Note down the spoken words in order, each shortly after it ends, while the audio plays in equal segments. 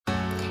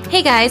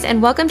Hey guys,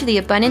 and welcome to the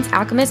Abundance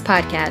Alchemist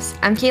podcast.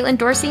 I'm Caitlin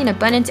Dorsey, an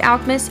abundance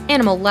alchemist,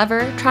 animal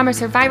lover, trauma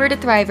survivor to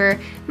thriver,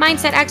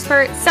 mindset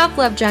expert,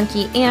 self-love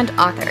junkie, and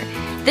author.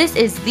 This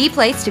is the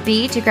place to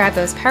be to grab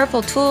those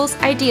powerful tools,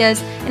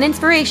 ideas, and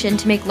inspiration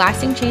to make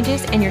lasting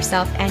changes in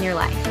yourself and your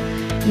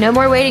life. No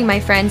more waiting, my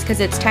friends, because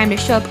it's time to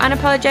show up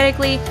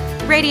unapologetically,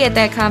 radiate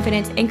that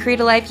confidence, and create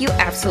a life you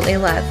absolutely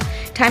love.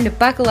 Time to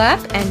buckle up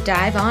and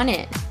dive on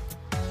in.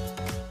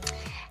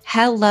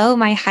 Hello,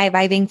 my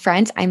high-vibing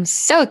friends. I'm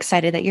so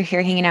excited that you're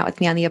here hanging out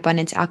with me on the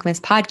Abundance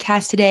Alchemist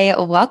podcast today.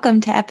 Welcome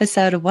to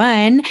episode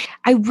 1.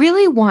 I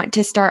really want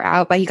to start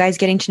out by you guys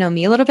getting to know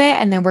me a little bit,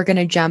 and then we're going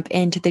to jump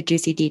into the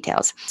juicy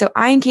details. So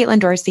I'm Caitlin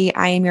Dorsey.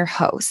 I am your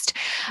host.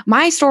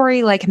 My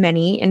story, like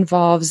many,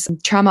 involves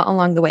trauma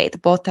along the way,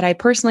 both that I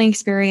personally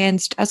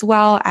experienced as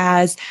well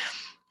as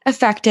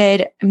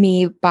affected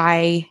me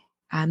by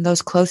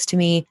those close to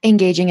me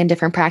engaging in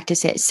different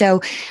practices. So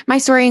my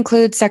story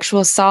includes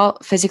sexual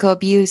assault, physical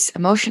abuse,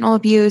 emotional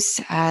abuse,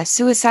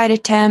 suicide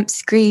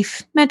attempts,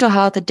 grief, mental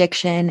health,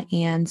 addiction,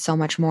 and so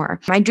much more.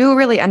 I do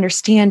really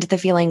understand the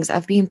feelings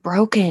of being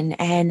broken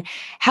and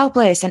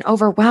helpless and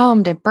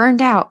overwhelmed and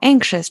burned out,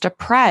 anxious,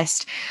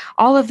 depressed,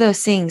 all of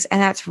those things.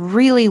 And that's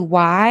really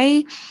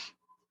why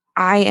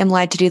I am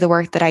led to do the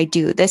work that I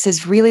do. This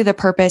is really the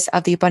purpose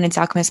of the Abundance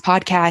Alchemist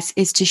podcast,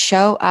 is to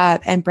show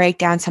up and break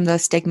down some of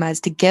those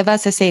stigmas, to give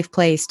us a safe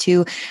place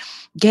to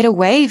get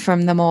away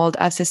from the mold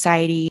of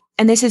society.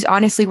 And this is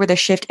honestly where the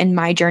shift in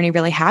my journey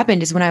really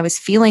happened, is when I was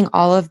feeling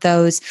all of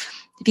those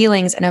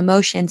feelings and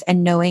emotions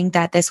and knowing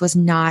that this was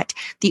not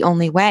the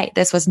only way.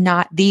 This was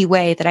not the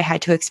way that I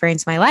had to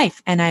experience my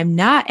life. And I'm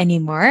not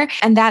anymore.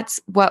 And that's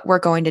what we're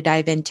going to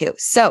dive into.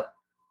 So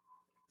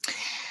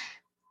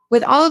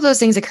with all of those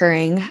things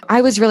occurring,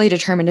 I was really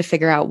determined to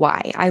figure out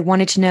why. I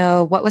wanted to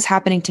know what was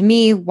happening to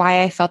me,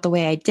 why I felt the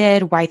way I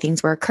did, why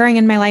things were occurring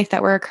in my life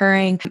that were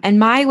occurring. And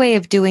my way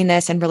of doing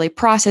this and really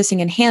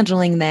processing and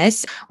handling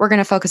this, we're going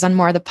to focus on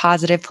more the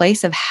positive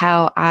place of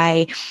how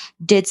I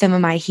did some of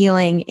my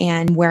healing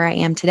and where I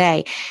am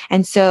today.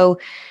 And so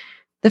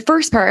the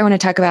first part I want to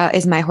talk about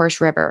is my horse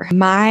river.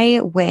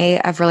 My way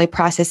of really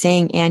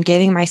processing and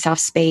giving myself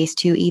space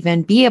to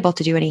even be able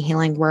to do any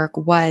healing work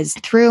was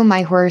through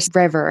my horse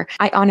river.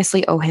 I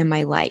honestly owe him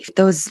my life.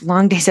 Those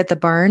long days at the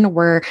barn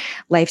were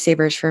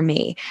lifesavers for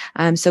me.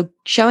 So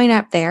showing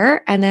up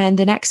there. And then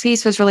the next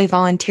piece was really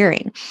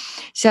volunteering.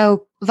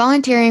 So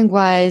volunteering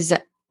was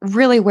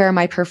really where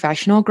my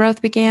professional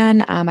growth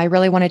began. I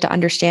really wanted to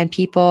understand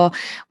people,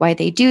 why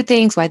they do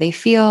things, why they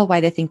feel, why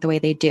they think the way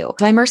they do.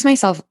 So I immersed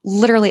myself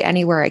literally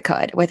anywhere I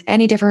could, with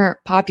any different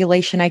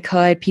population I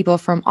could, people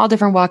from all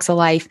different walks of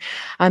life,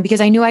 because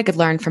I knew I could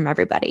learn from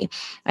everybody.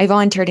 I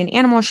volunteered in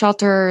animal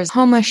shelters,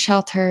 homeless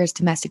shelters,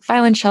 domestic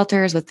violence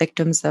shelters with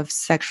victims of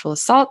sexual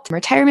assault,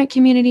 retirement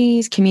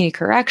communities, community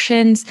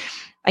corrections.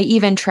 I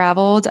even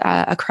traveled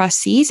across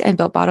seas and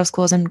built bottle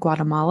schools in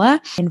Guatemala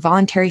in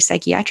voluntary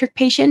psychiatric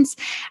patients.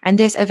 And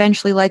this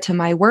eventually led to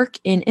my work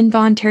in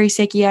involuntary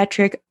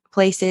psychiatric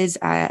places,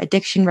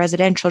 addiction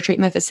residential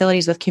treatment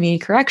facilities with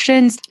community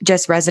corrections,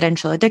 just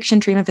residential addiction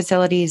treatment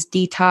facilities,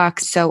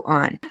 detox, so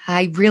on.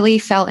 I really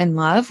fell in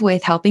love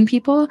with helping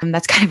people.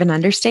 That's kind of an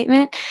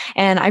understatement.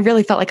 And I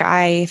really felt like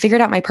I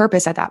figured out my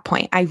purpose at that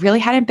point. I really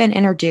hadn't been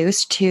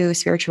introduced to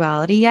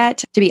spirituality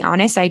yet. To be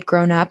honest, I'd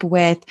grown up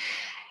with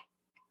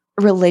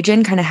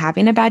religion kind of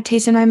having a bad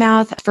taste in my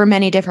mouth for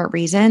many different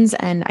reasons.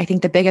 And I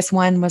think the biggest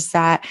one was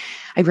that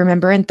I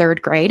remember in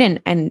third grade,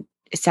 and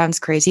it sounds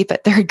crazy,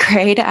 but third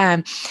grade,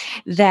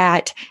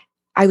 that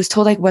I was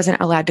told I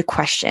wasn't allowed to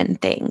question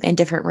things in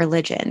different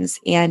religions.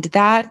 And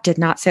that did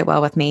not sit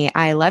well with me.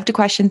 I love to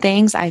question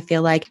things. I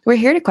feel like we're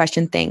here to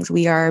question things.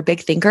 We are big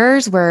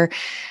thinkers.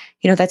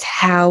 That's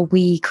how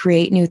we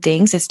create new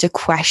things, is to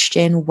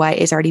question what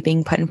is already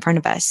being put in front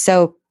of us.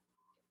 So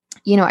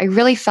I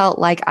really felt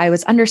like I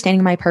was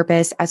understanding my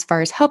purpose as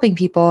far as helping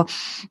people,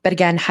 but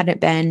again, hadn't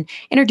been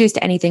introduced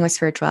to anything with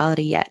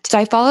spirituality yet. So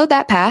I followed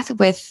that path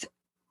with,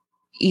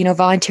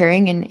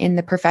 volunteering in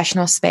the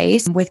professional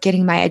space, with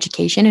getting my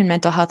education in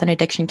mental health and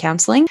addiction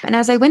counseling. And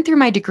as I went through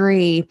my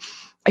degree,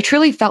 I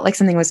truly felt like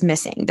something was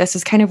missing. This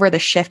is kind of where the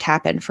shift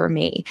happened for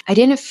me. I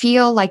didn't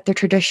feel like the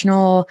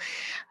traditional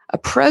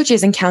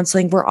approaches in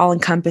counseling were all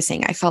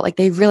encompassing. I felt like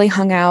they really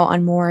hung out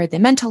on more the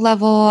mental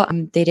level.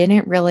 They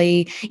didn't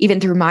really, even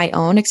through my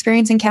own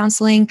experience in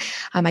counseling,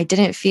 I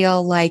didn't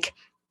feel like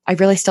I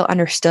really still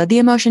understood the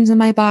emotions in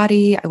my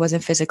body. I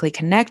wasn't physically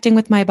connecting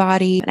with my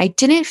body. And I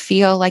didn't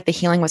feel like the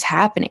healing was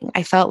happening.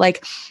 I felt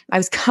like I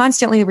was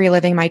constantly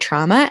reliving my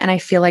trauma. And I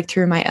feel like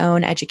through my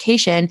own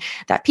education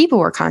that people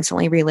were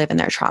constantly reliving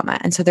their trauma.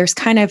 And so there's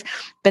kind of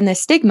been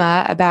this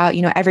stigma about,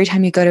 every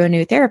time you go to a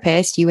new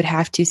therapist, you would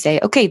have to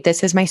say, okay,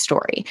 this is my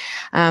story.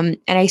 And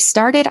I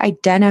started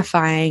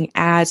identifying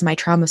as my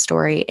trauma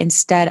story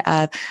instead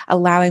of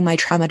allowing my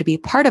trauma to be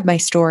part of my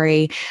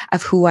story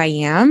of who I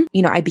am.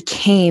 I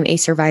became a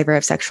survivor survivor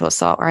of sexual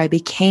assault, or I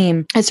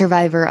became a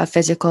survivor of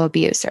physical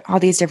abuse, or all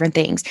these different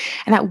things.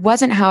 And that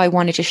wasn't how I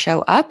wanted to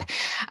show up.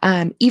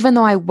 Even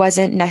though I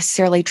wasn't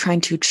necessarily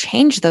trying to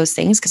change those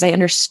things, because I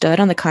understood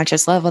on the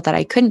conscious level that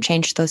I couldn't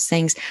change those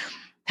things.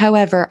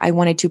 However, I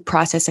wanted to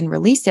process and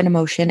release that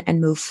emotion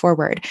and move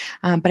forward.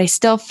 But I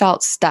still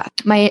felt stuck.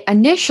 My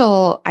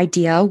initial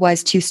idea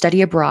was to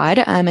study abroad.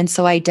 And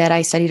so I did.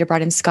 I studied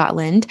abroad in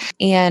Scotland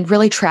and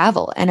really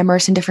travel and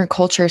immerse in different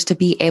cultures to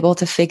be able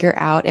to figure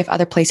out if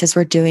other places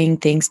were doing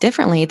things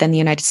differently than the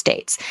United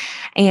States.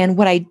 And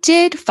what I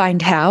did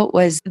find out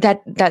was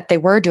that they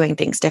were doing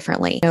things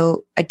differently.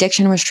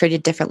 Addiction was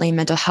treated differently.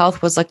 Mental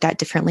health was looked at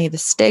differently. The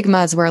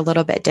stigmas were a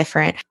little bit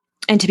different.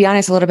 And to be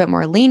honest, a little bit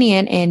more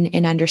lenient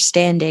in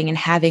understanding and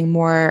having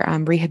more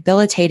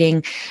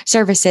rehabilitating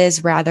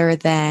services rather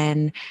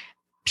than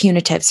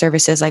punitive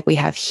services like we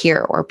have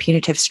here, or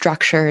punitive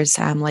structures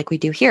like we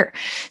do here.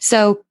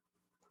 So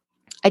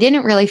I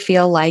didn't really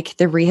feel like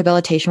the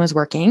rehabilitation was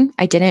working.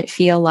 I didn't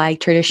feel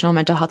like traditional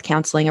mental health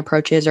counseling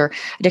approaches or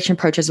addiction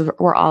approaches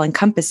were all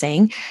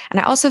encompassing. And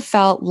I also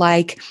felt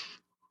like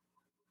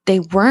they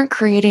weren't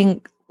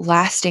creating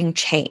lasting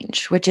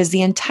change, which is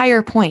the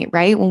entire point,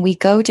 right? When we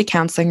go to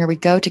counseling or we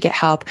go to get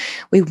help,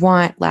 we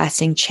want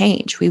lasting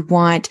change. We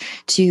want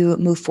to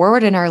move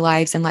forward in our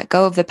lives and let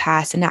go of the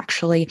past and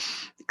actually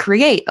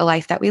create a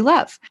life that we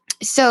love.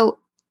 So,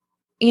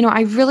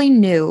 I really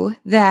knew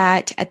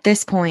that at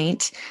this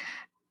point,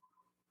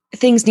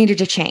 things needed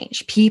to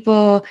change.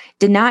 People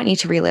did not need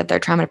to relive their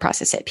trauma to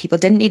process it. People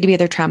didn't need to be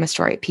their trauma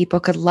story. People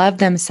could love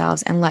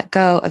themselves and let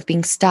go of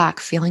being stuck,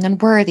 feeling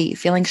unworthy,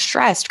 feeling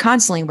stressed,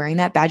 constantly wearing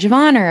that badge of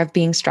honor of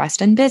being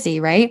stressed and busy,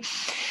 right?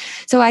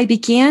 So I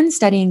began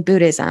studying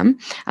Buddhism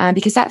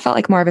because that felt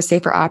like more of a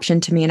safer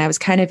option to me. And I was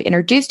kind of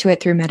introduced to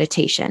it through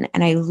meditation.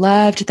 And I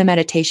loved the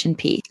meditation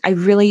piece. I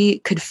really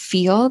could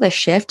feel the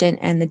shift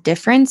and the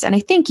difference. And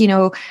I think,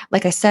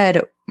 like I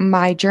said,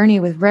 my journey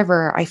with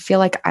River, I feel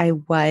like I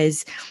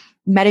was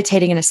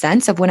meditating in a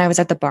sense of when I was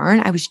at the barn,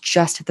 I was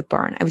just at the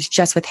barn. I was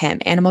just with him.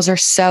 Animals are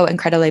so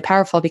incredibly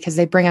powerful because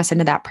they bring us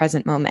into that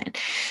present moment.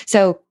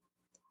 So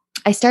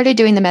I started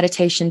doing the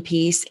meditation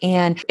piece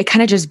and it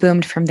kind of just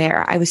boomed from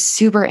there. I was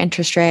super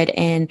interested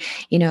in,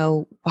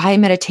 why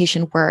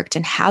meditation worked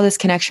and how this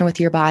connection with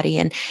your body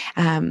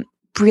and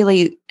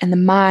really in the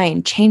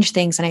mind changed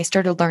things. And I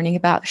started learning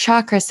about the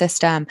chakra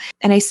system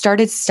and I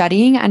started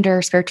studying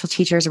under spiritual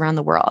teachers around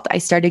the world. I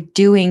started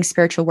doing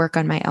spiritual work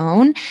on my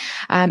own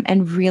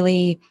and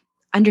really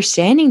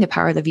understanding the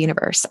power of the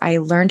universe. I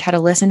learned how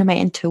to listen to my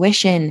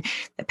intuition,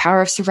 the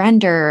power of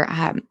surrender,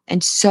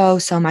 and so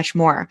much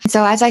more.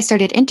 So as I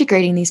started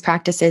integrating these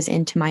practices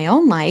into my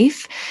own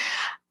life,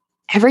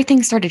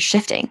 everything started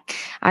shifting.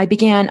 I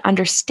began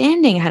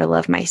understanding how to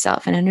love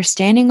myself and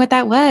understanding what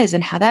that was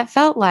and how that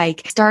felt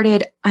like.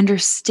 Started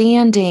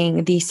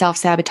understanding the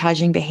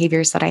self-sabotaging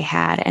behaviors that I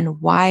had and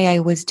why I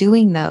was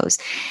doing those.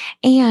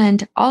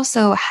 And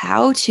also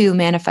how to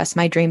manifest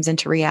my dreams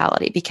into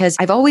reality, because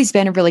I've always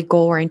been a really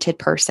goal-oriented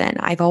person.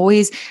 I've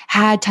always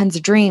had tons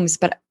of dreams,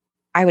 but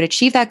I would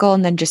achieve that goal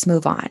and then just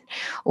move on,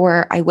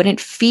 or I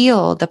wouldn't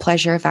feel the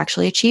pleasure of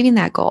actually achieving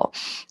that goal.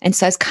 And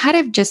so I was kind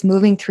of just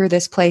moving through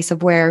this place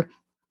of where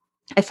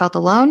I felt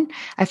alone.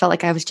 I felt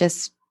like I was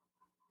just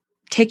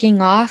ticking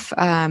off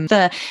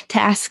the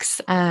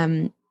tasks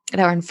that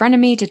were in front of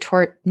me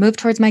to move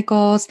towards my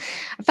goals.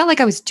 I felt like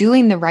I was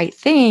doing the right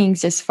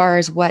things as far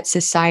as what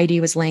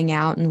society was laying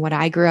out and what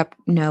I grew up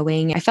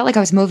knowing. I felt like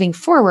I was moving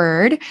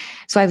forward.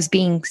 So I was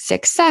being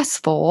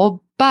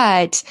successful,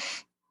 but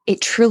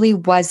it truly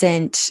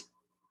wasn't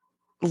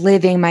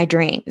living my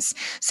dreams.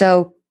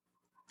 So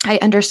I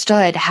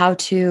understood how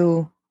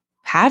to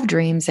have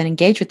dreams and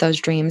engage with those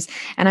dreams.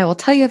 And I will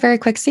tell you a very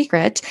quick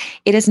secret.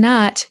 It is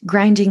not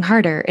grinding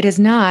harder. It is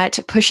not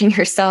pushing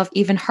yourself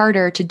even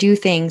harder to do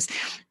things.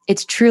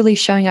 It's truly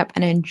showing up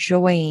and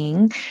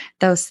enjoying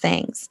those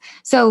things.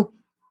 So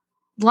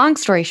long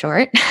story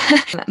short,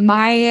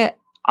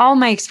 all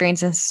my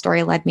experience in this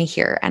story led me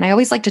here. And I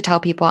always like to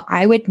tell people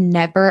I would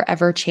never,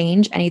 ever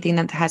change anything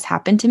that has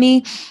happened to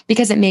me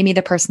because it made me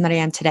the person that I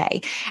am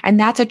today. And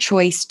that's a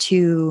choice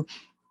to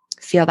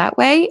feel that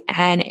way.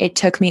 And it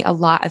took me a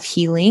lot of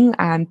healing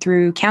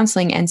through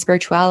counseling and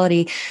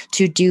spirituality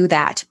to do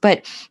that.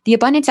 But the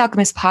Abundance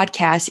Alchemist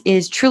podcast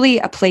is truly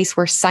a place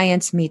where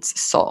science meets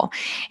soul.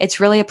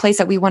 It's really a place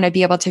that we want to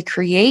be able to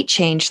create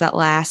change that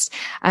lasts.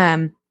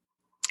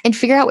 And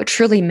figure out what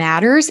truly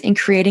matters in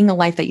creating a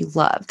life that you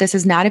love. This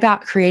is not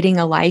about creating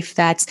a life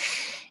that's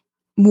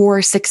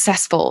more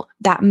successful.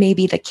 That may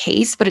be the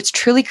case, but it's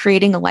truly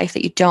creating a life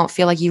that you don't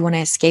feel like you want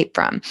to escape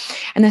from.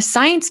 And the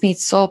science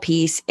meets soul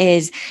piece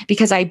is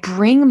because I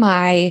bring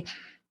my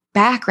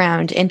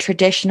background in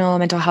traditional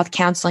mental health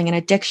counseling and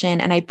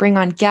addiction, and I bring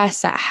on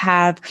guests that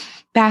have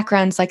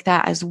backgrounds like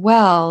that as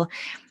well,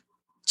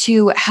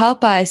 to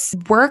help us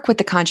work with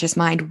the conscious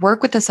mind,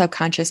 work with the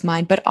subconscious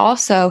mind, but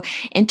also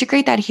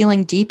integrate that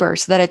healing deeper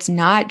so that it's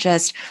not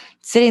just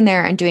sitting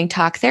there and doing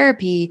talk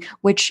therapy,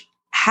 which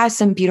has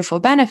some beautiful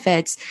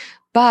benefits,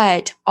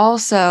 but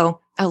also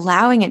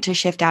allowing it to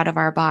shift out of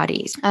our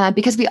bodies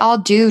because we all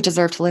do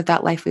deserve to live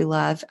that life we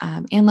love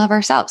and love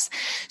ourselves.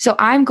 So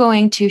I'm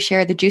going to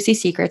share the juicy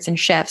secrets and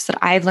shifts that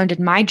I've learned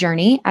in my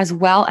journey, as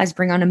well as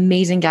bring on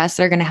amazing guests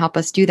that are going to help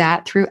us do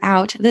that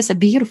throughout this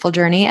beautiful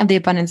journey of the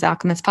Abundance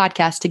Alchemist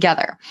podcast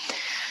together.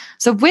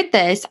 So with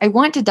this, I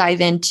want to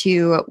dive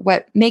into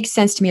what makes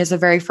sense to me as the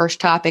very first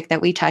topic that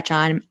we touch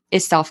on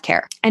is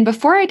self-care. And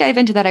before I dive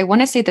into that, I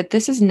want to say that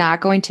this is not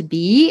going to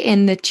be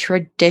in the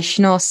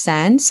traditional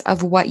sense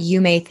of what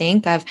you may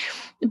think of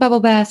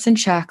bubble baths and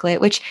chocolate,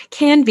 which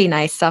can be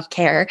nice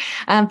self-care.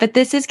 But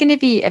this is going to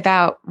be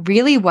about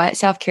really what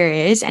self-care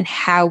is and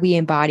how we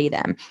embody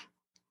them,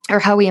 or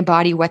how we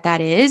embody what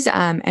that is,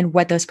 and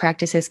what those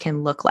practices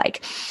can look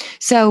like.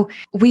 So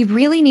we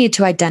really need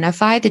to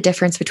identify the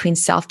difference between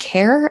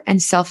self-care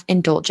and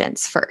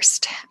self-indulgence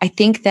first. I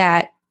think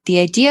that the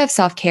idea of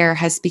self-care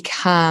has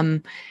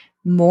become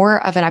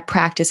more of a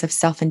practice of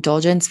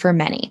self-indulgence for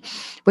many,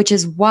 which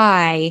is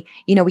why,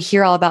 we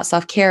hear all about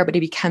self-care, but it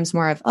becomes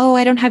more of, oh,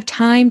 I don't have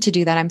time to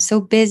do that. I'm so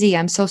busy.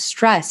 I'm so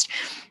stressed.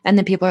 And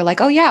then people are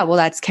like, oh yeah, well,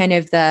 that's kind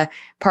of the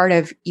part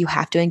of you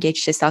have to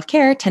engage to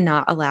self-care to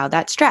not allow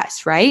that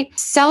stress, right?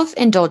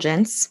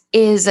 Self-indulgence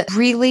is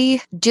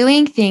really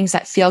doing things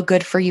that feel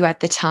good for you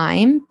at the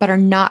time, but are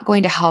not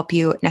going to help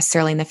you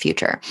necessarily in the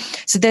future.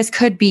 So this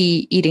could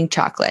be eating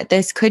chocolate.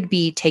 This could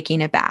be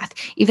taking a bath.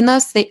 Even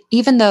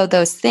though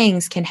those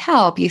things can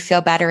help you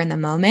feel better in the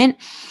moment,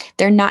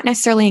 they're not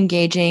necessarily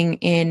engaging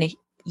in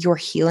your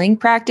healing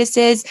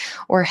practices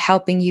or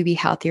helping you be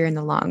healthier in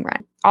the long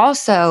run.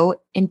 Also,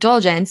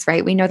 indulgence,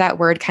 right? We know that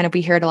word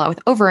we hear it a lot with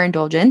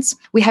overindulgence.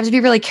 We have to be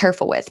really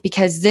careful with,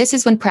 because this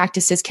is when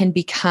practices can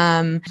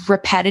become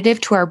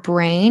repetitive to our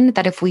brain,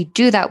 that if we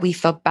do that, we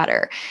feel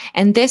better.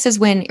 And this is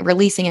when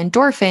releasing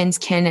endorphins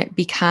can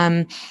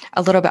become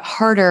a little bit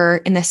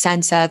harder, in the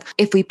sense of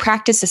if we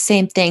practice the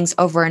same things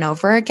over and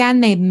over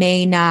again, they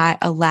may not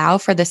allow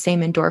for the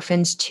same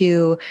endorphins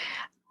to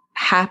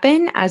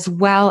happen, as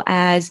well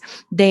as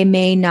they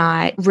may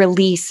not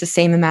release the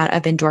same amount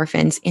of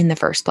endorphins in the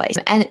first place.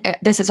 And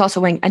this is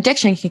also when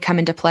addiction can come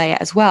into play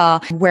as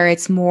well, where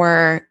it's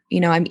more,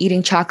 I'm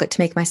eating chocolate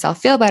to make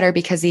myself feel better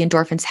because the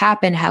endorphins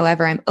happen.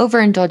 However, I'm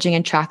overindulging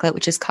in chocolate,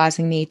 which is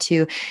causing me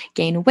to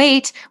gain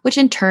weight, which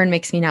in turn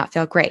makes me not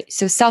feel great.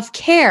 So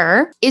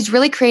self-care is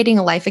really creating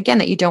a life, again,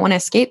 that you don't want to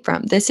escape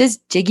from. This is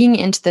digging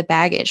into the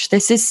baggage.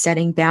 This is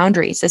setting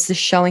boundaries. This is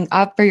showing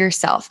up for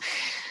yourself.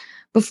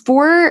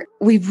 Before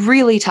we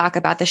really talk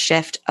about the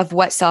shift of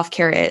what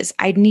self-care is,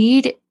 I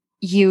need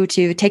you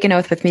to take an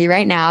oath with me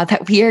right now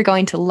that we are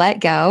going to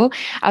let go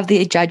of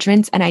the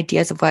judgments and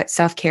ideas of what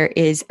self-care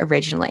is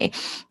originally.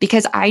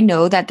 Because I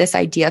know that this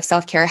idea of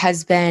self-care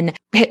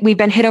we've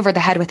been hit over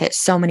the head with it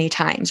so many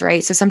times,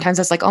 right? So sometimes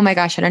it's like, oh my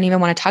gosh, I don't even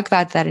want to talk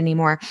about that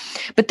anymore.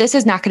 But this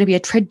is not going to be a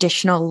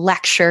traditional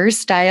lecture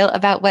style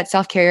about what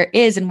self-care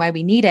is and why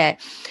we need it.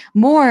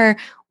 More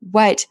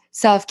what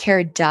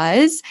self-care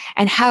does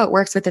and how it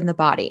works within the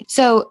body.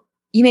 So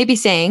you may be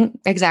saying,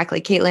 exactly,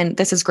 Caitlin,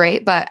 this is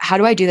great, but how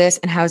do I do this?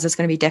 And how is this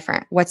going to be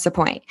different? What's the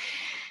point?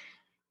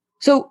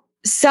 So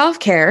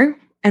self-care,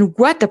 and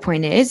what the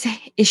point is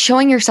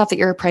showing yourself that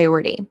you're a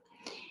priority.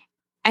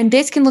 And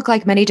this can look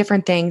like many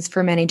different things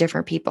for many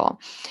different people.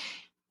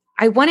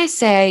 I want to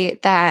say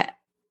that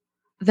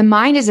the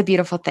mind is a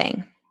beautiful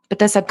thing, but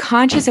the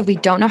subconscious, if we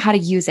don't know how to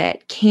use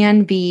it,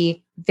 can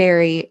be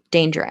very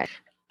dangerous.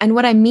 And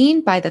what I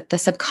mean by that the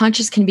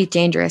subconscious can be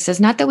dangerous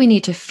is not that we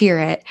need to fear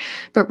it,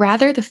 but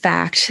rather the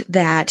fact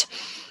that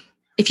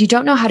if you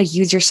don't know how to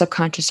use your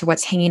subconscious or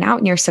what's hanging out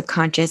in your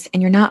subconscious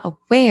and you're not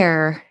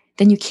aware,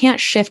 then you can't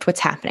shift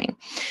what's happening.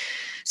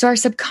 So our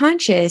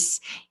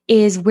subconscious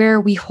is where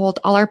we hold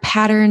all our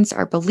patterns,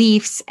 our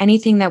beliefs,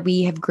 anything that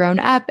we have grown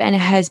up and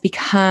has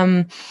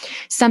become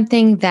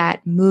something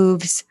that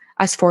moves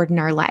us forward in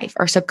our life.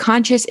 Our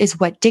subconscious is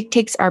what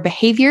dictates our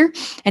behavior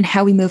and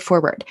how we move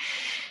forward.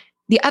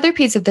 The other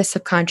piece of the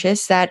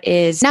subconscious that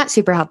is not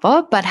super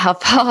helpful, but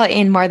helpful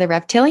in more the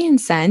reptilian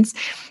sense,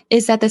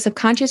 is that the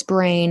subconscious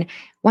brain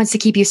wants to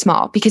keep you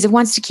small because it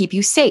wants to keep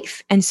you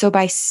safe. And so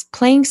by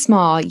playing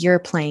small, you're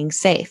playing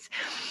safe.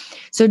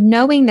 So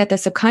knowing that the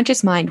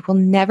subconscious mind will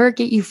never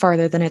get you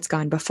farther than it's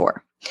gone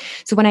before.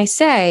 So when I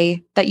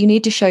say that you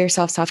need to show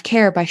yourself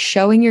self-care by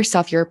showing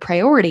yourself your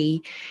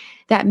priority,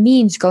 that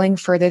means going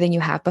further than you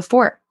have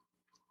before.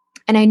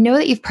 And I know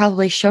that you've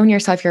probably shown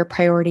yourself your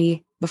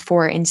priority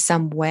before in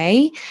some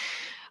way,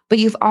 but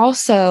you've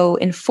also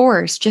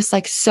enforced, just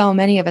like so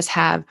many of us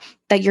have,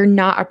 that you're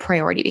not a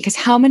priority. Because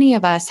how many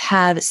of us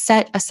have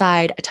set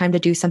aside a time to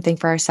do something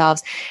for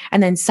ourselves,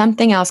 and then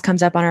something else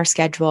comes up on our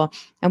schedule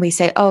and we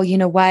say, oh, you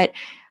know what?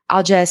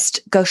 I'll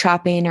just go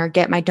shopping or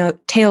get my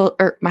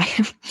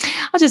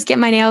I'll just get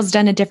my nails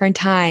done a different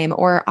time,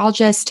 or I'll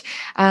just,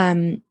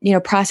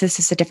 process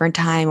this a different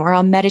time, or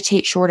I'll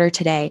meditate shorter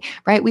today,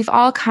 right? We've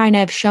all kind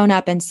of shown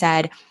up and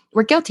said,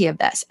 we're guilty of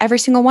this, every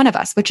single one of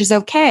us, which is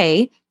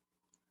okay.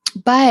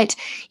 But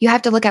you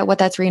have to look at what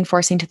that's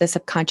reinforcing to the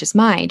subconscious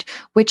mind,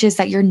 which is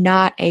that you're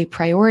not a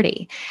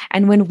priority.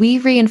 And when we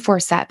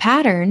reinforce that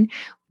pattern,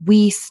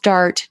 we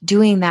start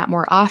doing that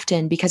more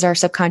often because our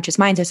subconscious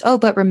mind says, oh,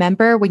 but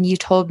remember when you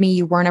told me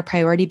you weren't a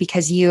priority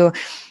because you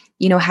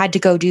had to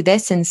go do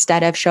this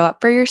instead of show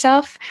up for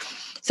yourself.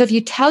 So if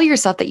you tell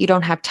yourself that you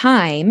don't have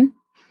time,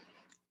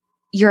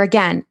 you're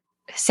again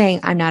saying,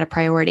 I'm not a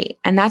priority.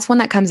 And that's one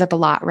that comes up a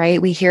lot,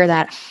 right? We hear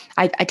that.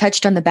 I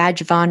touched on the badge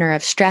of honor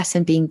of stress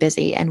and being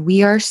busy, and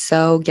we are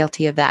so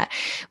guilty of that.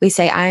 We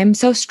say, I'm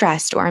so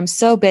stressed or I'm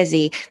so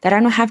busy that I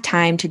don't have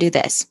time to do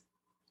this.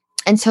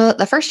 And so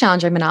the first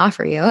challenge I'm going to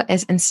offer you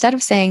is instead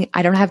of saying,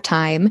 I don't have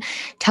time,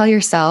 tell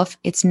yourself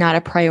it's not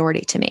a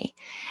priority to me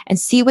and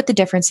see what the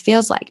difference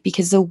feels like,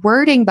 because the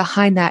wording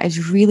behind that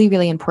is really,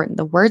 really important.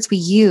 The words we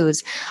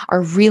use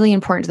are really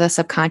important to the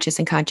subconscious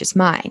and conscious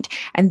mind.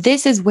 And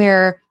this is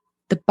where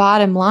the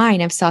bottom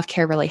line of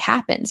self-care really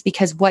happens,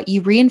 because what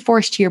you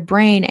reinforce to your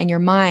brain and your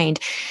mind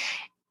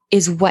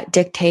is what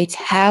dictates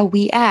how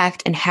we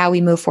act and how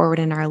we move forward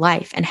in our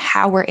life and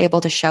how we're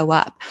able to show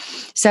up.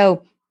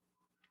 So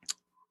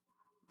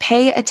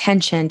pay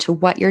attention to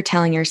what you're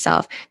telling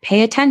yourself.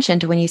 Pay attention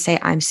to when you say,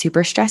 I'm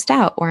super stressed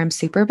out or I'm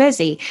super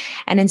busy.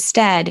 And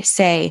instead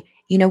say,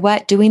 you know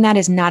what, doing that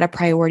is not a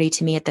priority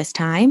to me at this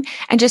time.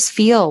 And just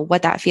feel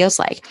what that feels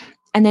like.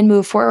 And then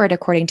move forward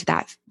according to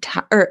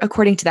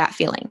that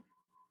feeling.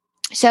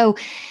 So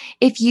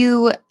if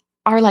you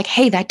are like,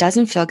 hey, that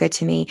doesn't feel good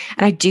to me,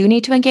 and I do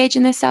need to engage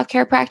in this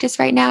self-care practice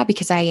right now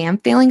because I am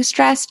feeling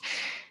stressed,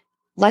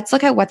 let's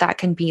look at what that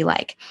can be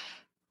like.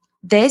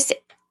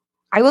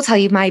 I will tell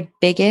you, my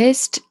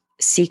biggest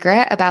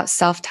secret about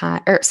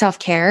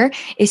self-care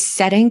is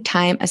setting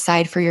time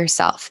aside for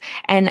yourself.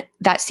 And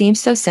that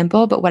seems so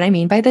simple, but what I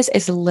mean by this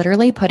is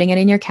literally putting it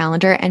in your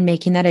calendar and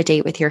making that a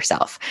date with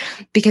yourself.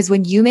 Because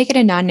when you make it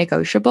a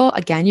non-negotiable,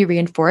 again, you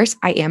reinforce,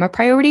 I am a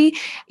priority.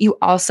 You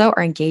also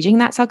are engaging in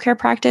that self-care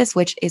practice,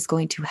 which is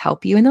going to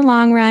help you in the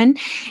long run.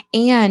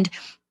 And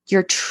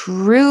you're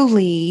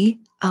truly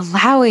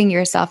allowing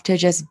yourself to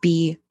just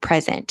be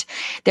present.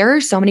 There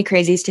are so many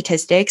crazy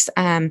statistics.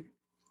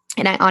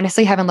 And I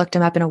honestly haven't looked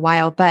them up in a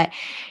while, but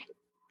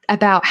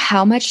about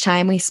how much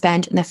time we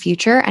spend in the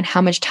future and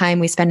how much time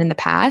we spend in the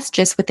past,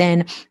 just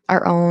within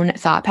our own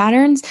thought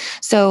patterns.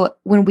 So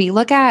when we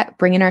look at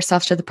bringing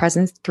ourselves to the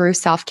present through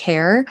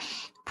self-care,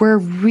 we're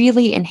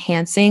really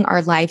enhancing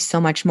our life so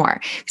much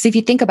more. Because if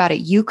you think about it,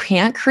 you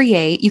can't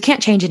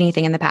change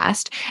anything in the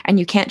past, and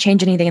you can't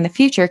change anything in the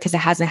future because it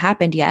hasn't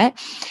happened yet.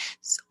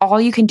 All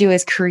you can do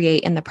is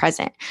create in the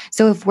present.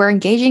 So if we're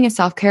engaging in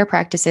self-care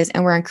practices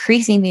and we're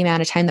increasing the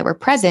amount of time that we're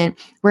present,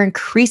 we're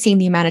increasing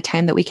the amount of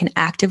time that we can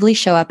actively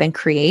show up and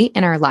create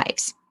in our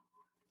lives.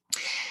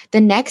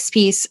 The next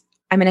piece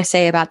I'm going to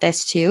say about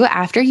this too,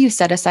 after you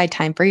set aside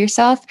time for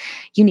yourself,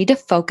 you need to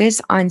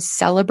focus on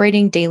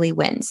celebrating daily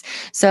wins.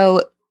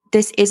 So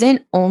this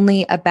isn't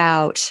only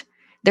about,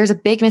 there's a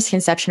big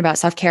misconception about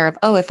self-care of,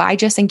 oh, if I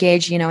just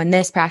engage, in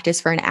this practice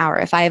for an hour,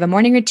 if I have a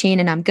morning routine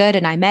and I'm good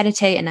and I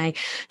meditate and I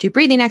do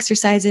breathing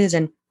exercises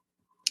and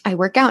I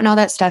work out and all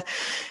that stuff,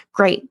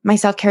 great, my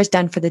self-care is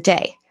done for the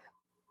day.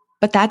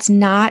 But that's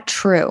not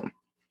true.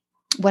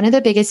 One of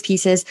the biggest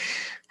pieces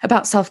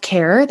about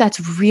self-care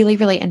that's really,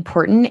 really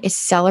important is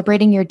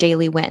celebrating your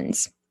daily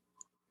wins.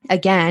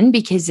 Again,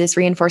 because this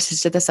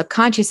reinforces to the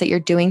subconscious that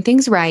you're doing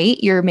things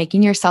right, you're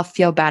making yourself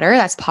feel better.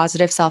 That's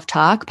positive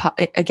self-talk.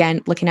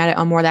 Again, looking at it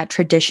on more that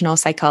traditional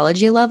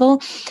psychology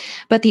level.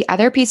 But the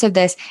other piece of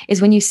this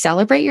is when you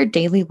celebrate your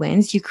daily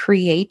wins, you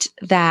create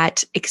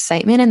that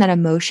excitement and that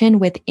emotion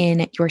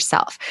within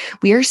yourself.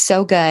 We are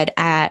so good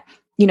at,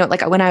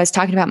 like when I was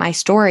talking about my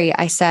story,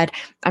 I said,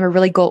 I'm a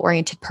really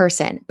goal-oriented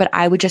person, but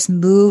I would just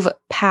move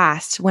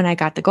past when I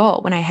got the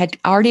goal. When I had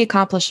already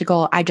accomplished the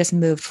goal, I just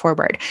moved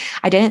forward.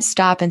 I didn't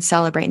stop and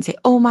celebrate and say,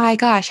 oh my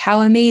gosh,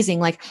 how amazing.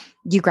 Like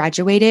you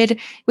graduated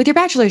with your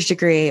bachelor's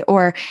degree,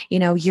 or,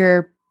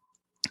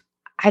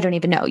 I don't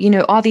even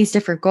know, all these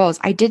different goals.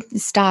 I didn't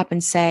stop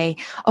and say,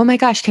 oh my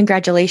gosh,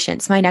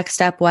 congratulations. My next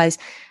step was,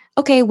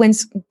 okay,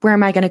 where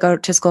am I going to go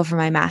to school for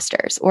my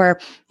master's? Or,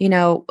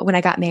 when I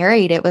got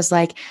married, it was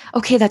like,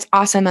 okay, that's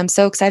awesome. I'm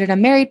so excited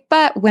I'm married,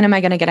 but when am I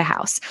going to get a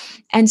house?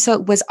 And so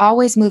it was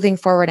always moving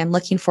forward and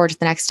looking forward to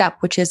the next step,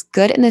 which is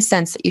good in the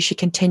sense that you should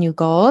continue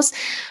goals,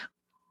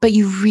 but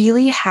you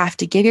really have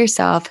to give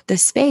yourself the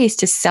space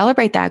to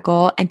celebrate that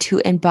goal and to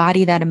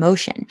embody that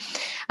emotion.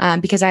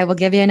 Because I will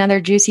give you another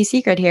juicy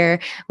secret here.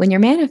 When you're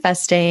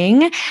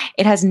manifesting,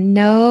 it has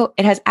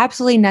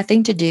absolutely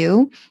nothing to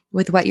do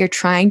with what you're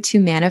trying to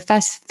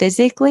manifest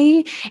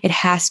physically. It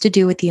has to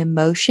do with the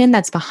emotion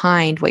that's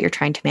behind what you're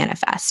trying to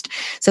manifest.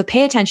 So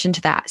pay attention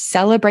to that.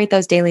 Celebrate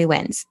those daily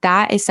wins.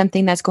 That is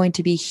something that's going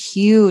to be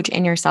huge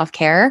in your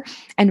self-care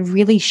and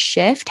really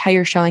shift how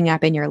you're showing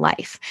up in your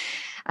life.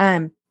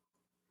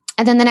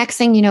 And then the next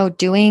thing,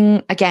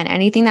 doing, again,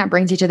 anything that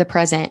brings you to the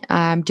present,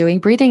 doing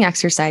breathing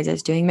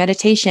exercises, doing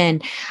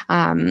meditation,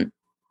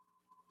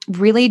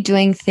 really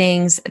doing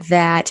things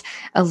that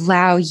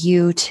allow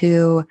you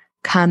to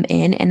come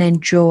in and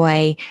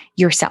enjoy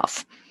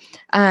yourself.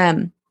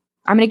 I'm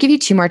going to give you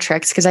two more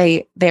tricks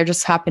because they're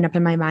just popping up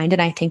in my mind,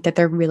 and I think that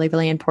they're really,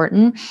 really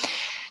important.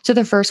 So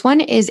the first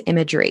one is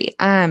imagery.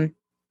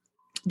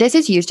 This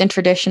is used in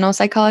traditional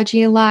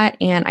psychology a lot,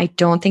 and I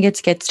don't think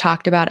it gets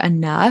talked about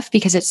enough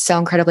because it's so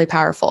incredibly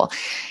powerful.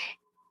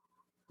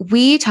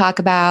 We talk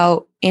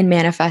about in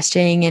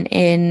manifesting and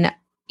in,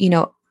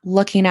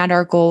 looking at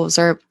our goals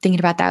or thinking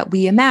about that,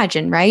 we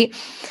imagine, right?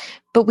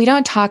 But we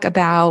don't talk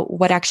about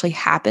what actually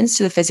happens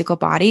to the physical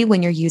body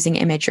when you're using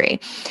imagery.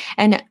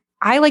 And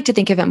I like to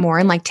think of it more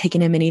in like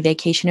taking a mini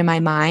vacation in my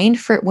mind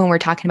for when we're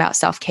talking about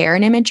self-care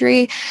and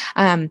imagery.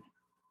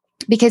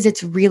 Because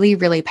it's really,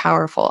 really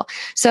powerful.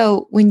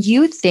 So when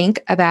you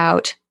think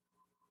about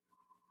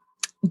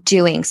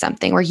doing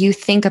something, or you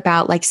think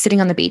about like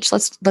sitting on the beach,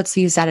 let's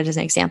use that as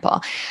an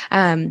example.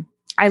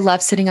 I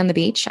love sitting on the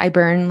beach. I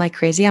burn like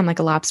crazy. I'm like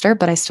a lobster,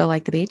 but I still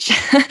like the beach.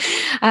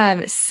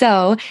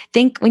 So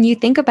when you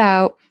think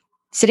about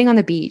sitting on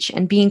the beach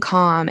and being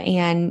calm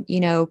and,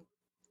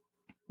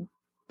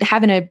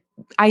 having a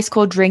ice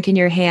cold drink in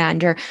your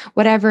hand or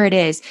whatever it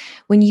is,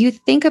 when you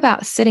think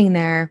about sitting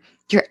there,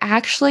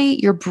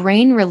 your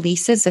brain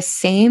releases the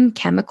same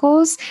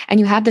chemicals and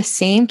you have the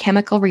same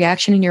chemical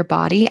reaction in your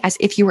body as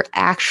if you were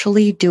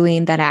actually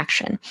doing that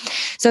action.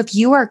 So if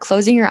you are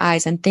closing your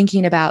eyes and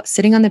thinking about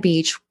sitting on the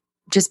beach,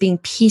 just being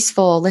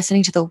peaceful,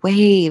 listening to the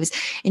waves,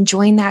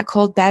 enjoying that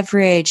cold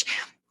beverage,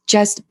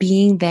 just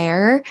being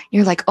there,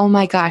 you're like, oh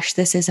my gosh,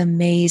 this is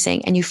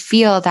amazing. And you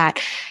feel that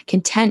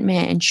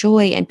contentment and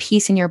joy and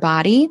peace in your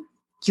body.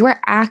 You are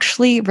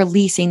actually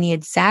releasing the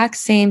exact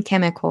same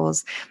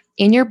chemicals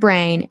in your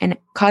brain and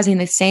causing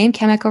the same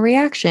chemical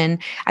reaction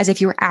as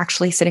if you were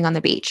actually sitting on the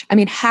beach. I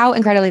mean, how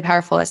incredibly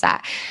powerful is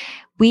that?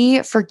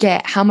 We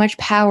forget how much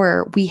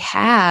power we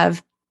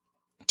have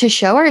to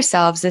show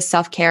ourselves this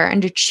self-care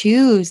and to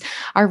choose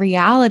our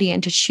reality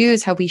and to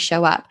choose how we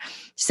show up.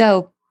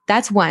 So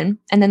that's one.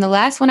 And then the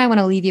last one I want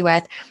to leave you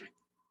with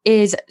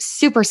is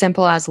super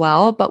simple as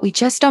well, but we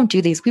just don't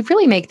do these. We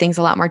really make things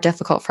a lot more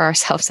difficult for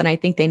ourselves than I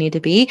think they need to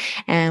be.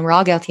 And we're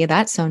all guilty of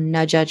that. So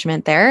no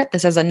judgment there.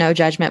 This is a no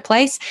judgment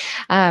place.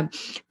 But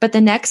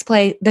the next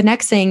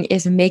thing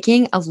is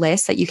making a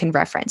list that you can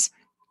reference.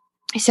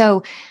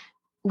 So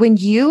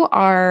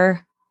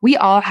we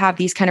all have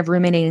these kind of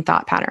ruminating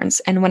thought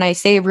patterns. And when I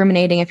say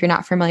ruminating, if you're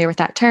not familiar with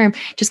that term,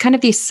 just kind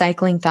of these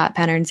cycling thought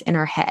patterns in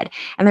our head.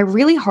 And they're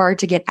really hard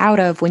to get out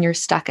of when you're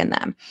stuck in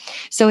them.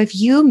 So if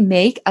you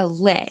make a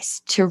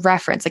list to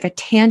reference, like a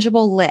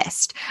tangible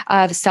list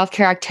of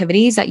self-care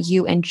activities that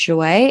you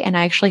enjoy, and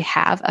I actually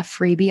have a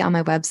freebie on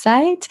my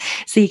website,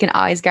 so you can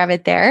always grab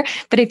it there.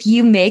 But if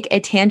you make a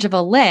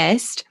tangible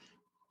list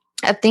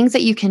of things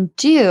that you can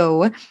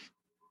do,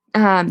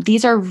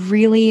 these are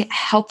really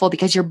helpful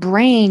because your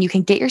brain, you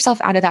can get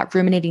yourself out of that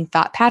ruminating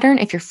thought pattern.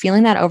 If you're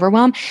feeling that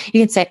overwhelm, you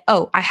can say,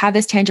 oh, I have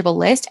this tangible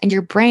list, and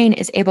your brain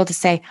is able to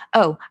say,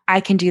 oh, I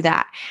can do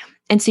that.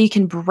 And so you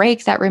can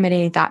break that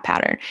ruminating thought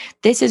pattern.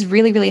 This is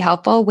really, really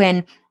helpful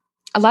when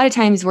a lot of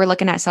times we're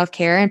looking at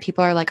self-care and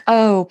people are like,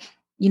 oh,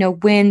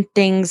 when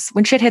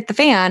shit hit the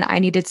fan, I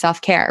needed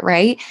self-care,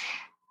 right?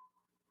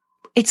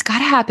 It's got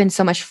to happen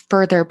so much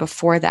further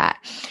before that.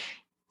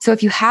 So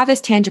if you have this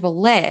tangible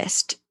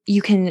list,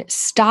 you can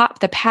stop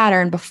the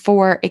pattern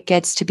before it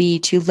gets to be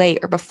too late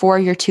or before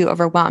you're too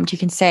overwhelmed. You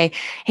can say,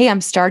 hey,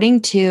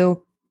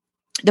 the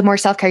more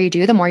self-care you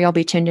do, the more you'll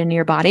be tuned into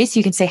your body. So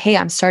you can say, hey,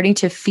 I'm starting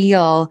to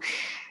feel,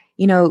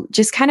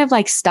 just kind of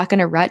like stuck in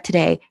a rut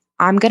today.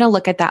 I'm going to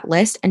look at that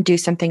list and do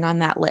something on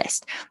that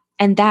list.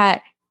 And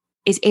that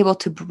is able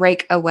to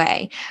break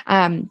away.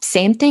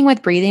 Same thing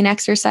with breathing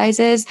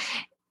exercises.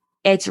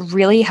 It's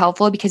really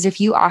helpful because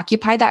if you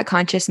occupy that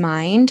conscious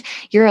mind,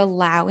 you're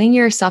allowing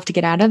yourself to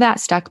get out of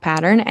that stuck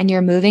pattern and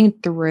you're moving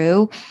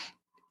through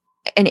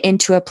and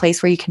into a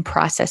place where you can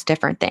process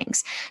different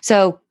things.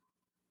 So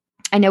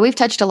I know we've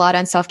touched a lot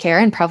on self-care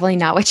and probably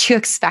not what you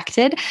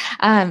expected,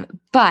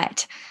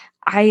 but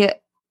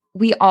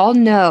we all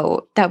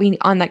know that we,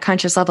 on that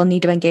conscious level,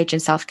 need to engage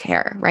in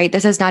self-care, right?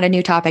 This is not a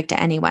new topic to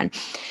anyone,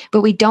 but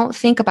we don't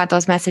think about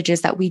those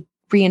messages that we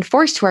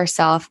reinforce to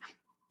ourselves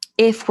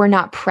if we're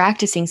not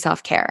practicing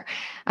self-care.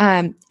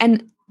 And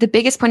the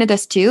biggest point of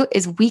this too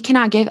is we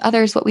cannot give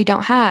others what we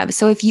don't have.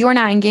 So if you are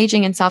not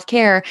engaging in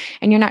self-care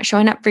and you're not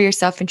showing up for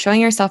yourself and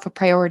showing yourself a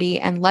priority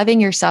and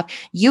loving yourself,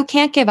 you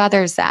can't give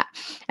others that.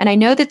 And I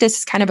know that this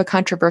is kind of a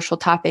controversial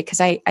topic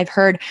because I've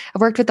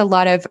worked with a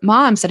lot of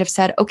moms that have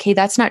said, okay,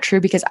 that's not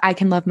true because I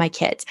can love my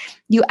kids.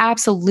 You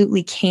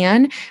absolutely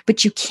can,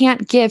 but you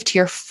can't give to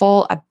your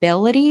full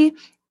ability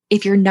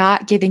if you're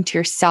not giving to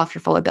yourself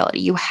your full ability.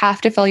 You have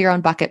to fill your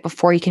own bucket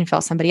before you can fill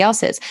somebody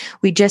else's.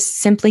 We just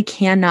simply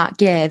cannot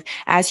give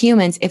as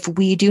humans if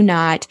we do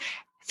not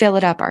fill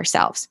it up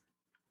ourselves.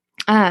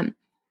 And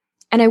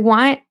I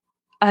want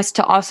us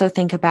to also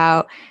think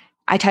about,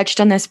 I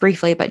touched on this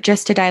briefly, but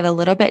just to dive a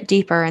little bit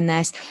deeper in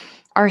this,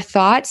 our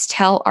thoughts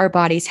tell our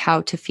bodies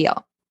how to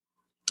feel.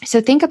 So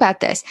think about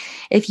this.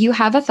 If you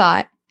have a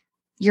thought,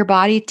 your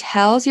body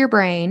tells your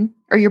brain,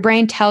 or your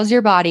brain tells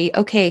your body,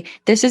 okay,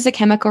 this is a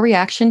chemical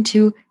reaction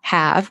to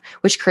have,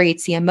 which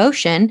creates the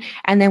emotion.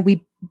 And then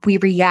we we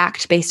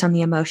react based on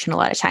the emotion a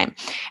lot of time.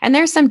 And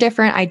there's some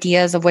different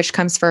ideas of which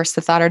comes first,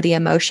 the thought or the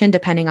emotion,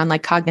 depending on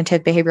like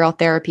cognitive behavioral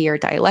therapy or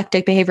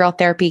dialectic behavioral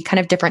therapy, kind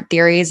of different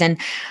theories in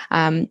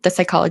the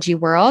psychology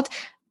world.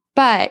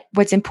 But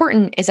what's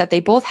important is that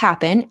they both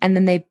happen. And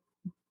then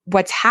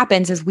what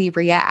happens is we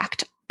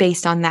react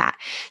based on that.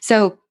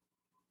 So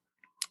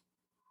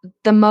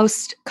the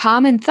most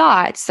common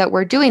thoughts that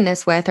we're doing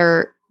this with,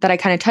 or that I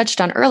kind of touched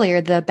on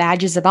earlier, the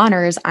badges of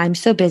honor is I'm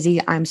so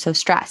busy, I'm so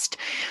stressed.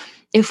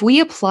 If we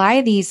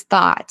apply these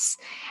thoughts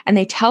and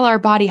they tell our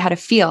body how to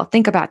feel,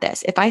 think about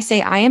this. If I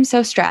say I am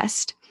so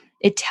stressed,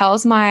 it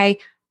tells my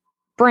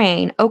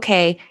brain,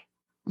 okay,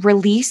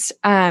 release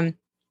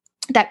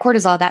that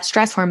cortisol, that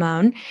stress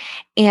hormone,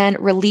 and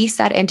release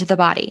that into the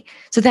body.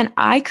 So then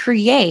I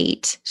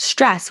create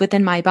stress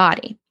within my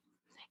body.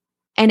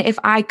 And if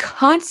I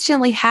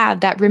constantly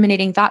have that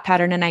ruminating thought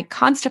pattern and I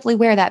constantly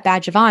wear that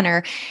badge of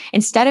honor,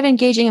 instead of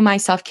engaging in my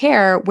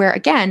self-care, where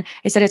again,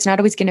 I said it's not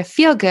always going to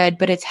feel good,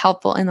 but it's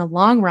helpful in the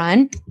long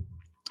run.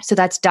 So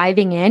that's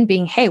diving in,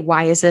 being, hey,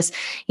 why is this,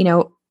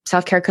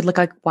 self-care could look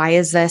like, why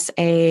is this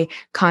a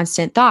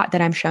constant thought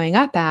that I'm showing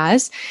up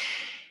as?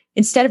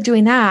 Instead of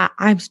doing that,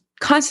 I'm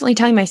constantly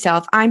telling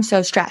myself I'm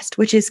so stressed,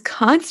 which is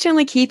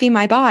constantly keeping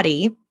my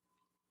body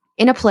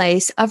in a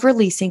place of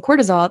releasing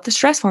cortisol, the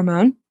stress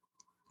hormone,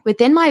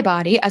 within my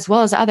body, as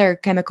well as other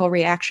chemical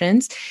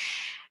reactions.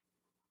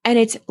 And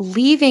it's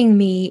leaving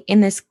me in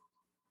this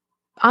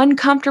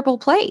uncomfortable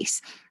place.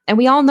 And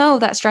we all know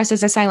that stress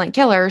is a silent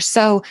killer.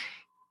 So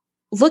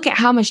look at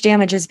how much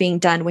damage is being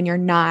done when you're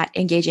not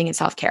engaging in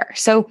self-care.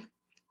 So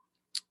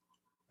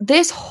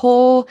this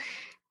whole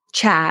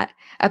chat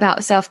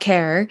about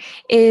self-care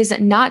is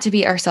not to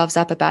beat ourselves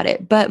up about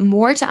it, but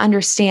more to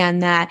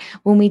understand that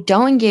when we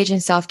don't engage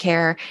in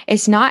self-care,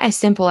 it's not as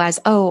simple as,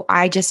 oh,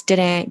 I just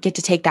didn't get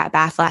to take that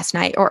bath last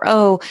night, or,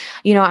 oh,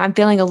 I'm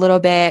feeling a little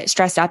bit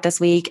stressed out this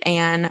week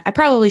and I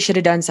probably should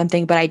have done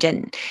something, but I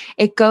didn't.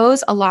 It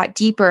goes a lot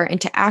deeper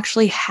into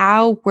actually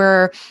how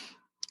we're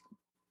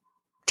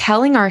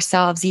telling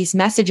ourselves these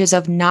messages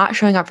of not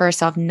showing up for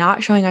ourselves,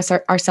 not showing us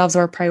ourselves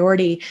our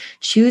priority,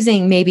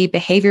 choosing maybe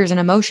behaviors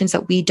and emotions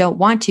that we don't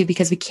want to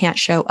because we can't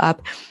show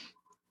up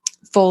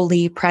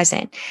fully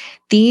present.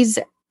 These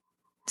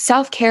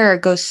self-care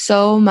goes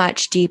so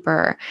much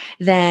deeper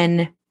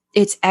than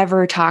it's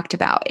ever talked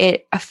about.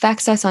 It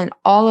affects us on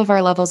all of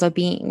our levels of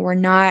being. We're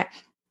not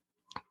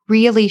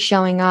really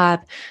showing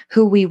up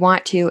who we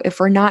want to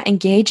if we're not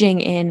engaging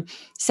in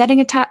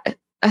setting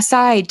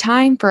aside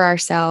time for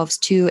ourselves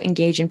to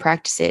engage in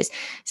practices,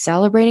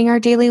 celebrating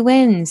our daily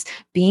wins,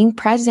 being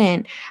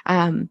present,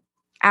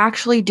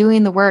 actually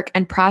doing the work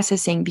and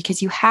processing, because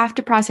you have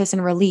to process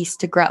and release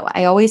to grow.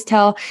 I always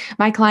tell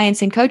my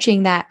clients in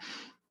coaching that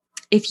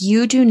if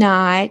you do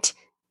not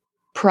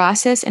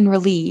process and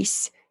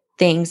release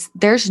things,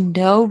 there's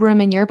no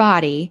room in your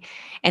body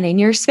and in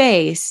your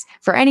space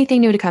for anything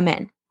new to come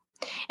in.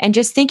 And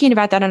just thinking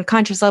about that on a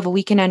conscious level,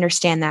 we can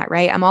understand that,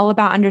 right? I'm all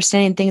about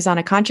understanding things on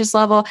a conscious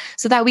level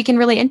so that we can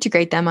really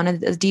integrate them on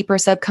a deeper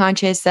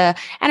subconscious,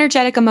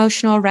 energetic,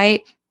 emotional,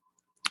 right?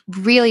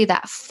 Really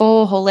that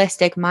full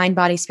holistic mind,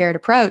 body, spirit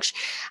approach.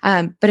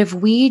 But if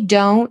we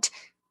don't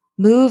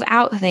move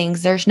out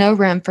things, there's no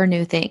room for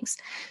new things.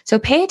 So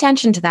pay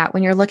attention to that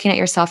when you're looking at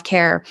your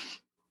self-care.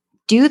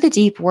 Do the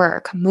deep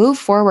work, move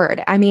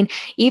forward. I mean,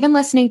 even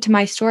listening to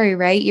my story,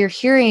 right? You're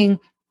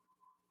hearing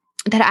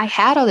that I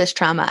had all this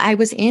trauma. I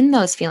was in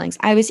those feelings.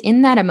 I was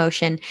in that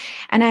emotion,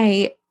 and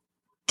I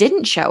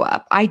didn't show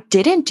up. I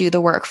didn't do the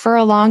work for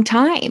a long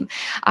time.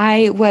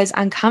 I was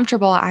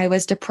uncomfortable. I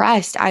was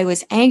depressed. I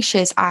was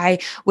anxious. I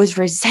was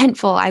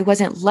resentful. I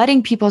wasn't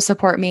letting people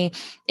support me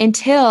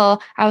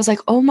until I was like,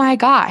 oh my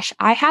gosh,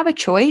 I have a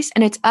choice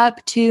and it's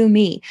up to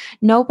me.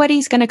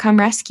 Nobody's going to come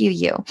rescue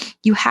you.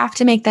 You have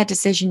to make that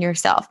decision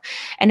yourself.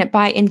 And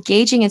by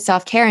engaging in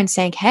self-care and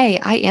saying, hey,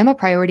 I am a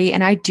priority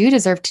and I do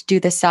deserve to do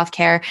this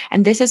self-care,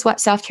 and this is what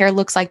self-care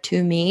looks like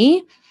to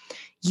me,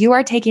 you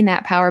are taking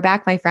that power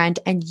back, my friend,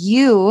 and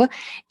you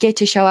get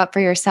to show up for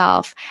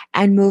yourself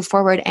and move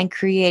forward and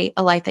create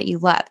a life that you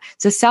love.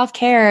 So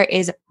self-care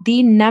is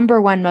the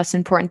number one most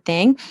important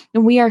thing,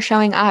 and we are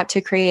showing up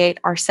to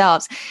create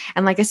ourselves.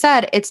 And like I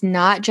said, it's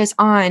not just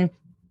on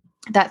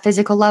that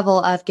physical level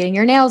of getting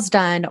your nails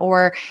done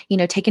or,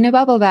 taking a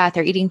bubble bath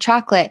or eating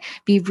chocolate.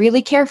 Be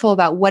really careful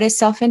about what is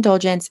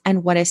self-indulgence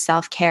and what is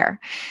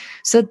self-care.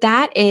 So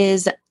that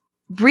is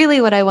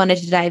really what I wanted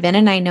to dive in.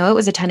 And I know it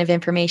was a ton of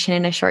information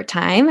in a short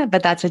time,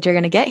 but that's what you're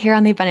going to get here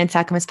on the Abundance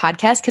Alchemist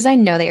podcast, because I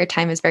know that your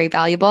time is very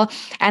valuable.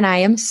 And I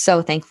am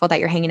so thankful that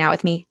you're hanging out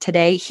with me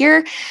today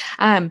here.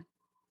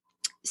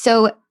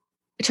 So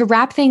to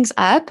wrap things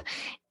up,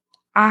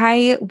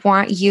 I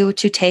want you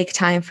to take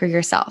time for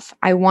yourself.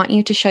 I want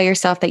you to show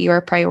yourself that you are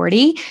a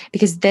priority,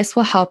 because this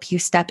will help you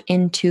step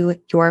into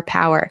your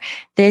power.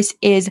 This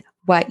is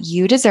what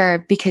you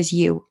deserve because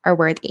you are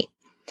worthy.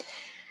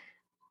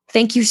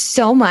 Thank you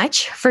so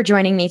much for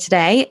joining me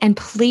today. And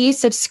please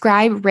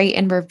subscribe, rate,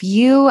 and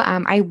review.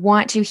 I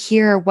want to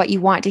hear what you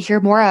want to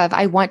hear more of.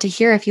 I want to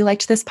hear if you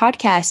liked this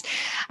podcast.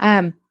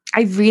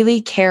 I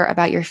really care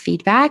about your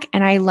feedback,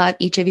 and I love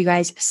each of you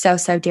guys so,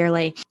 so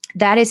dearly.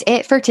 That is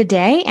it for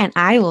today, and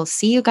I will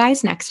see you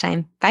guys next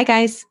time. Bye,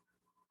 guys.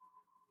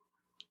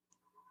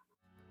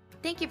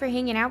 Thank you for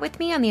hanging out with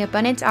me on the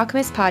Abundance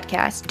Alchemist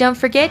podcast. Don't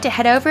forget to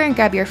head over and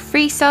grab your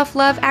free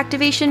self-love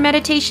activation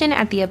meditation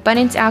at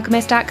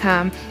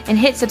theabundancealchemist.com and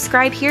hit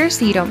subscribe here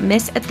so you don't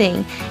miss a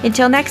thing.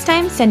 Until next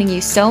time, sending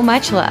you so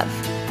much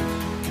love.